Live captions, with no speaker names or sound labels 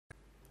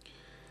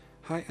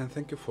Hi, and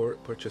thank you for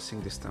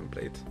purchasing this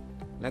template.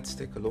 Let's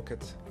take a look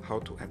at how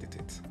to edit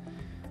it.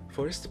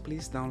 First,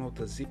 please download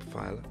the zip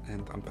file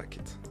and unpack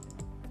it.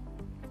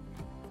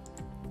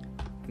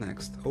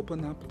 Next,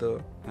 open up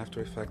the After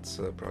Effects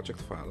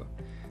project file.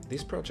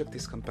 This project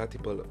is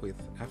compatible with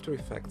After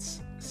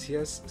Effects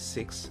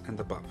CS6 and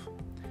above.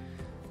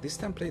 This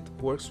template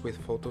works with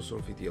photos or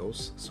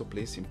videos, so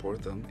please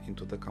import them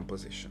into the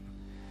composition.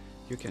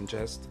 You can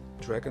just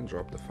drag and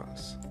drop the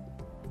files.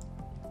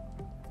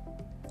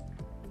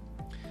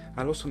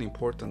 I'll also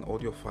import an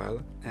audio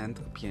file and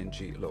a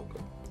PNG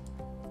logo.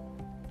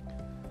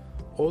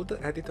 All the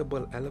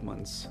editable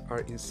elements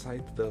are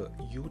inside the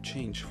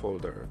UChange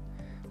folder,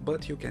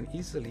 but you can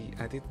easily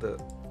edit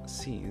the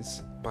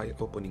scenes by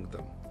opening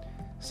them.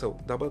 So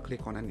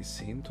double-click on any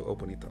scene to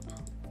open it up.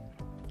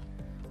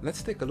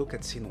 Let's take a look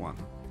at scene 1.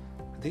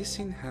 This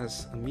scene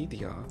has a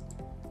media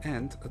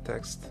and a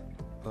text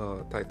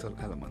title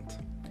element.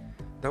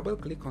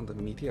 Double-click on the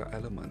media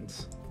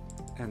element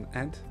and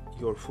add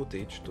your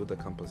footage to the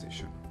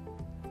composition.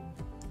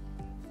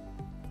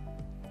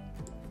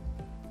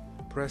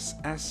 Press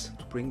S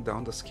to bring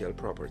down the scale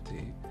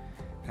property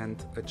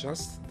and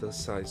adjust the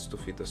size to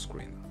fit the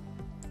screen.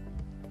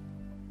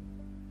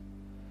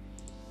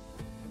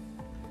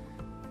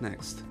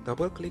 Next,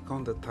 double-click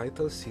on the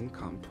title scene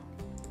comp,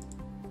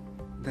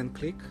 then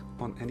click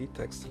on any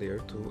text layer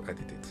to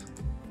edit it.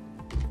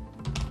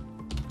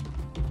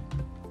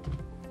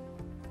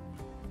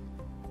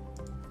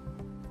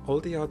 All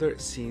the other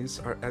scenes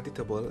are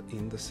editable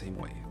in the same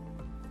way.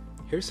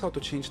 Here's how to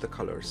change the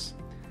colors.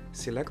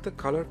 Select the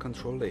color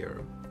control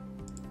layer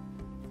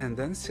and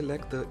then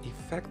select the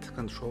Effect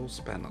Controls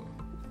panel.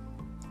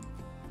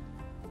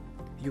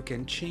 You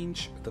can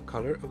change the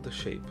color of the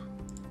shape,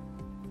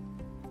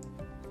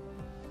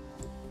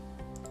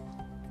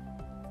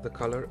 the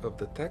color of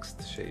the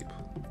text shape,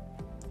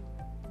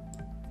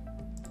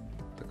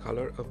 the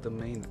color of the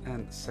main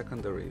and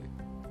secondary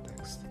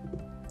text.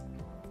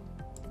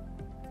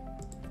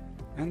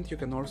 And you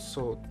can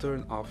also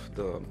turn off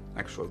the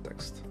actual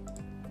text.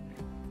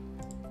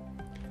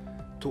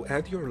 To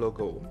add your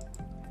logo,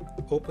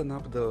 open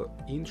up the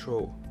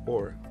intro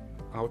or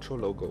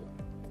outro logo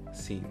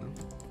scene,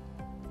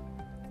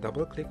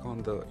 double-click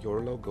on the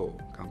Your Logo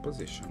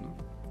composition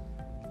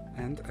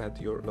and add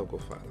your logo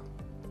file.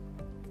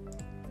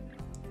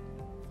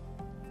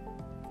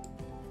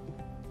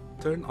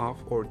 Turn off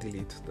or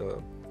delete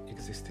the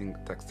existing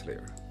text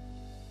layer.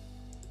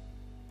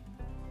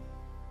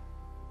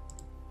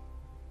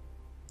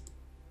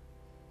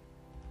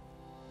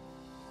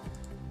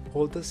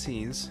 All the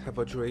scenes have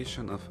a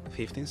duration of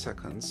 15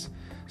 seconds,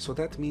 so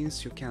that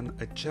means you can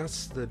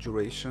adjust the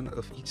duration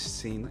of each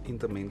scene in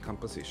the main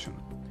composition.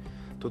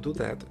 To do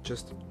that,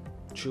 just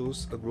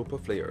choose a group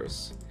of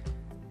layers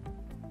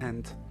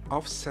and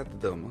offset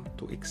them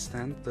to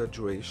extend the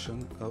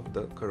duration of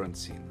the current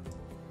scene.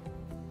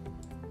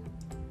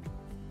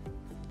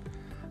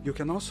 You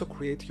can also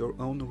create your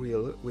own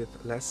reel with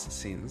less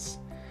scenes.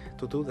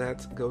 To do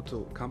that, go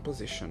to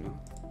Composition,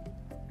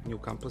 New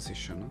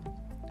Composition.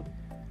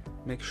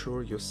 Make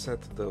sure you set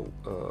the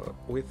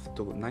width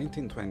to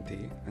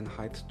 1920 and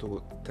height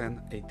to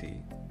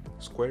 1080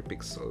 square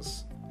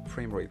pixels,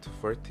 frame rate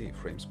 30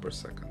 frames per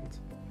second.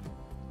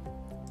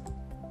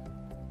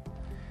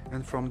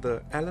 And from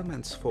the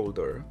Elements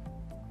folder,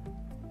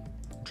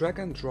 drag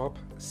and drop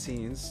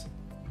scenes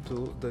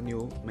to the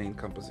new main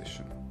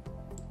composition.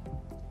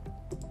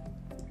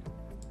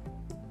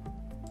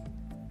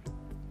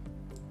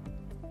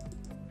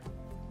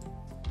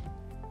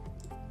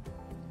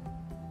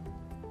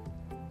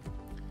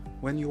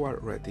 When you are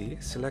ready,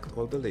 select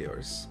all the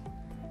layers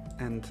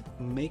and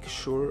make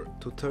sure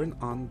to turn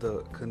on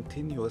the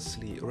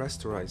continuously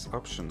rasterize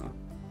option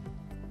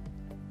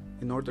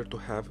in order to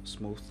have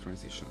smooth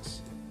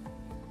transitions.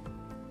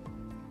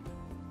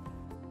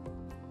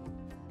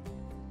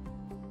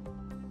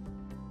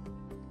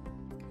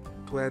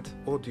 To add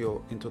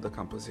audio into the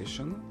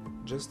composition,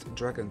 just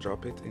drag and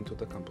drop it into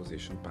the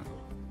composition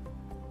panel.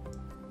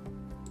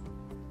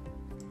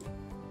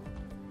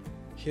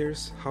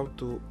 Here's how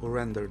to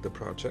render the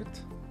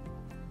project.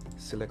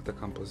 Select the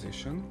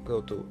composition,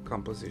 go to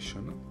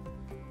Composition,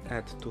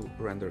 Add to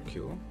Render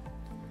Queue.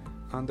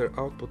 Under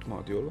Output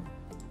Module,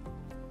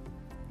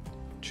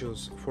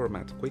 choose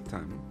Format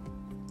QuickTime.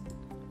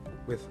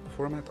 With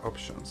Format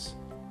Options,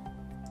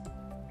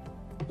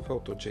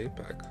 Photo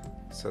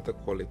JPEG, set the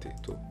quality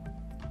to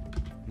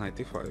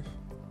 95.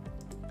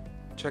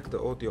 Check the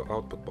audio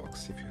output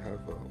box if you have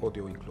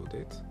audio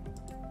included.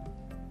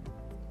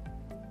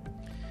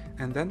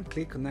 And then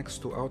click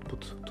next to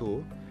Output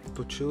tool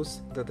to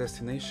choose the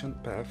destination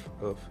path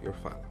of your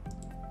file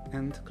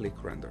and click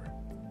Render.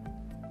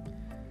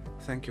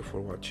 Thank you for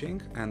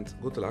watching and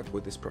good luck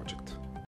with this project.